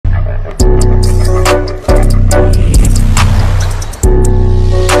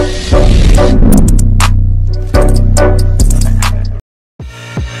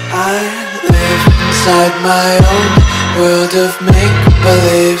Inside my own world of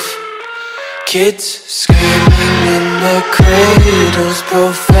make-believe, kids screaming in their cradles,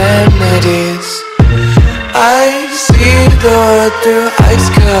 profanities. I see the world through eyes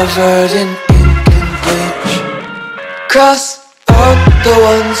covered in ink and bleach. Cross out the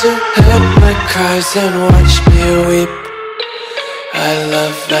ones who heard my cries and watched me weep. I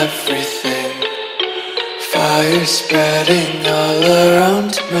love everything. Fire spreading all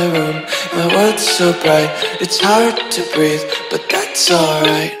around my room. My world's so bright, it's hard to breathe, but that's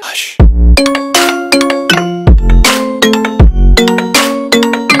alright. Hush.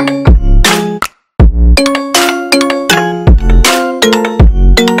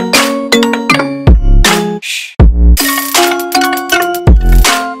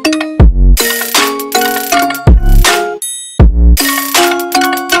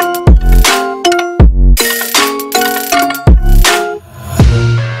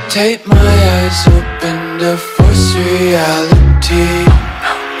 Take my eyes open to force reality.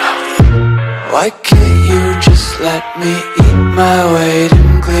 Why can't you just let me eat my weight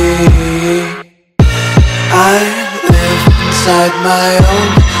in glee? I live inside my own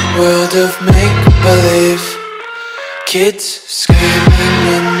world of make-believe, kids screaming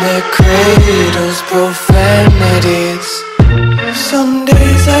in their cradles, profanities. Some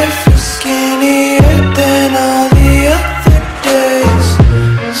days I feel skinnier than all the other days.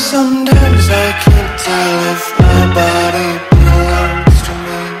 Sometimes I can't tell if my body belongs to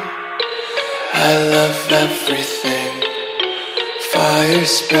me. I love everything. Fire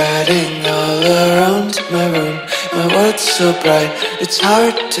spreading all around my room. My world's so bright, it's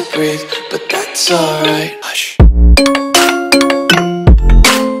hard to breathe, but that's alright.